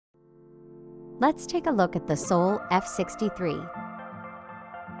Let's take a look at the Soul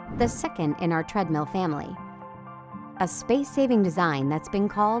F63, the second in our Treadmill family. A space-saving design that's been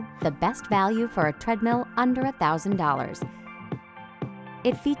called the best value for a treadmill under $1,000.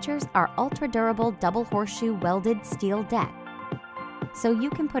 It features our ultra-durable double horseshoe welded steel deck, so you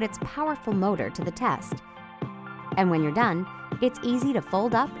can put its powerful motor to the test. And when you're done, it's easy to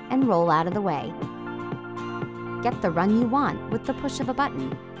fold up and roll out of the way. Get the run you want with the push of a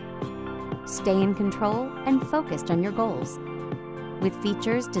button. Stay in control and focused on your goals, with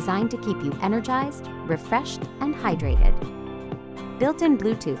features designed to keep you energized, refreshed, and hydrated. Built-in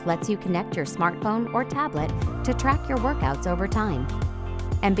Bluetooth lets you connect your smartphone or tablet to track your workouts over time.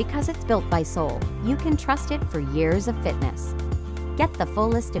 And because it's built by Soul, you can trust it for years of fitness. Get the full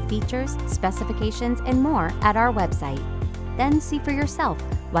list of features, specifications, and more at our website. Then see for yourself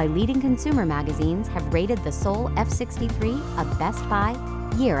why leading consumer magazines have rated the Soul F63 a best buy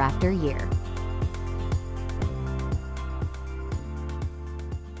year after year.